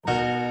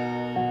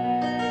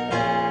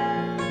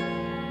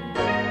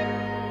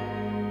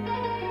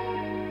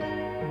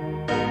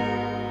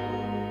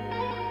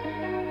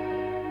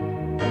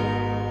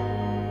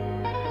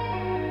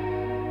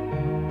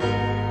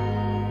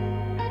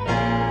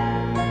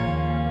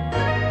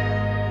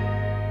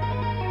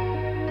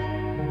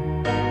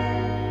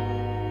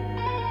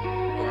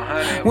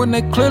when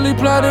they clearly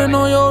plotting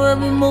on your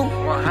every move.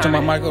 Turn my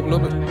mic up a little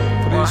bit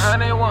for this.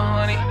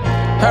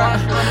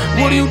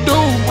 What do you do?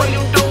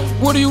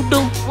 What do you do?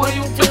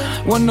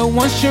 When no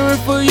one's cheering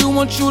for you,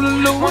 want you to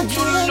lose.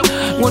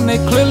 When they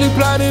clearly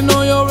plotting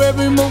on your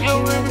every move.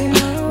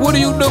 What do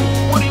you do?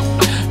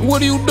 What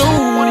do you do?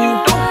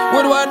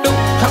 What do I do?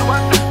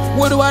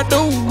 What do I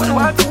do?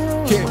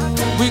 Yeah.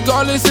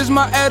 Regardless, it's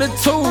my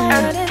attitude.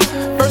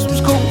 First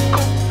was cool,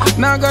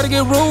 now I gotta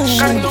get rude.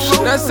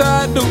 That's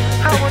how I do.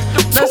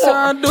 That's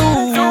how I do.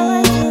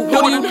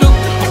 What do you do?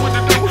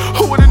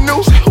 Who would've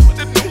knew?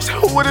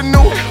 Who would've knew?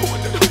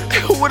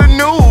 Who would've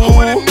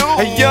knew?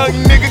 A young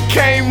nigga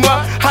came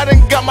up, I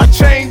done got my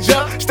change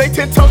up. Stay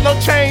 10 toes, no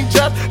change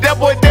up. That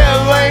boy there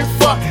lame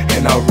fuck.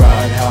 And I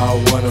ride how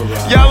I wanna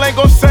ride. Y'all ain't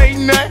gon' say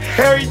nothing.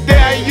 Every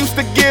day I used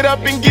to get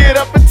up and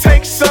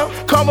take some.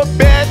 Call my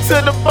bad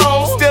to the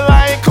bone, still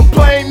I ain't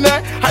complain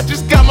nothing. I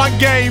just got my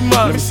game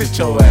up. Let me sit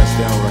your ass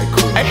down right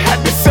quick. I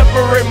had to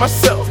separate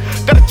myself.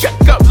 Gotta check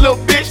up, little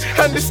bitch.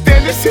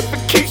 Understand this if it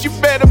keeps you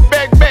better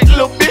back,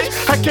 little bitch.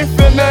 I can't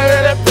feel none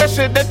of that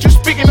pressure that you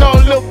speaking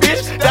on, little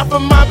bitch. That for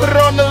mine, put it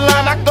on the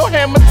line. I go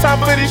hammer time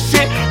for this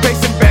shit.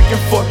 Pacing back and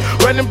forth,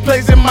 running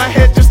plays in my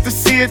head just to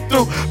see it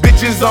through.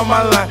 Bitches on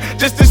my line,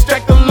 just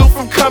distract the loop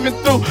from coming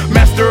through.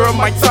 Master of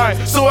my time,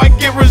 so I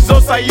get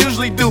results I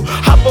usually do.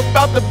 Hop up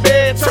out the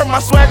bed, turn my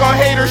swag on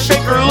haters,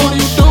 shake her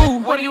loose.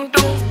 What do you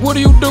do? What do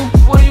you do?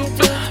 What do you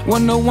do?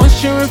 When no one's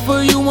cheering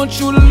for you, want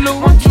you to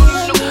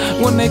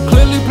lose. When they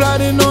clearly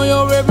plotting on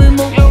your every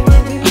move.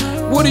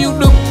 What do you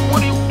do?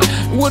 What do you do?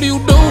 What do you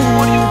do?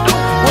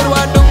 What do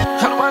I do?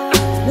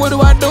 What do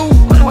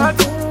I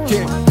do?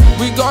 Yeah.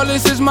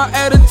 Regardless, it's my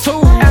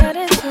attitude.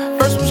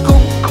 First was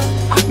cool,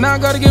 now I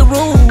gotta get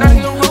rude.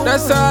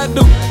 That's how I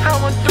do.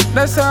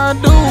 That's how I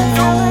do.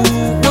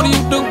 What do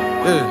you do?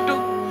 Yeah.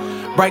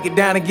 Break it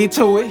down and get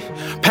to it.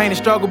 Pain and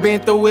struggle,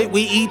 been through it.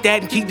 We eat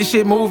that and keep the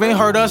shit moving.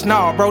 Hurt us?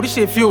 Nah, bro, this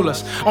shit fuel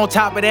us. On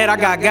top of that, I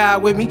got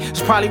God with me.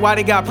 It's probably why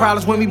they got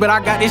problems with me, but I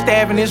got this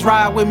stab and this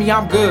ride with me.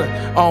 I'm good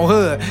on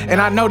hood.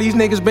 And I know these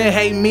niggas been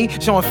hating me,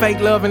 showing fake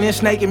love and then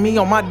snaking me.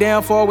 On my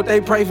downfall, what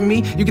they pray for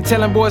me. You can tell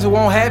them boys it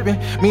won't happen.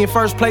 Me in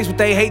first place, what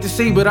they hate to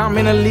see, but I'm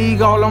in a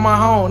league all on my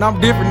own.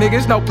 I'm different,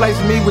 niggas. No place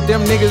for me with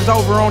them niggas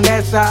over on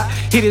that side.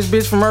 Hit this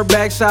bitch from her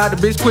backside.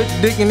 The bitch quit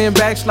the dick and then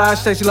backslide.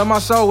 Say she love my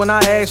soul when I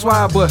ask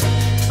why, but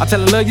I tell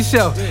her love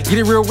yourself, get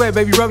it real wet,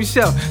 baby, rub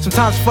yourself.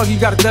 Sometimes fuck you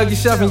gotta thug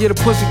yourself and get a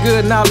pussy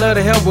good and I love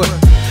the hell, but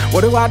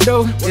what do I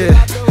do? Yeah,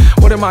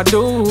 what am I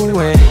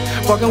doing?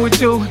 Fucking with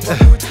you,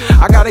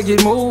 I gotta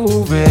get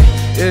moving,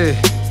 yeah.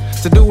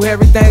 To do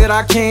everything that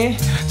I can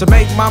to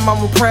make my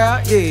mama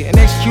proud, yeah, and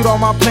execute all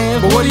my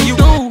plans. But what do you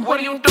do? What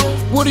do you do?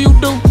 What do you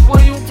do? What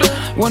do you do?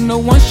 When no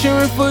one's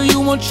cheering for you,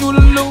 want you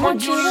to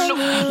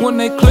lose. When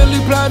they clearly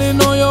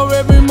plotting on your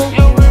every move.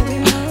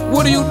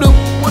 What do you do?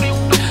 What do you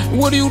do?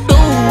 What do you do?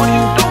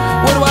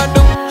 What do I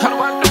do?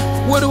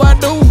 What do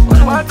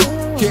I do?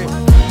 Yeah.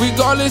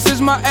 Regardless, it's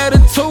my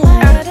attitude.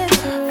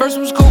 First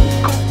was cool,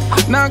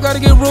 now I gotta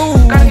get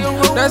rude.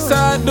 That's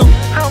how I do.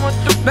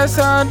 That's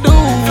how I do.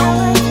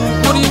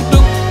 What do you do?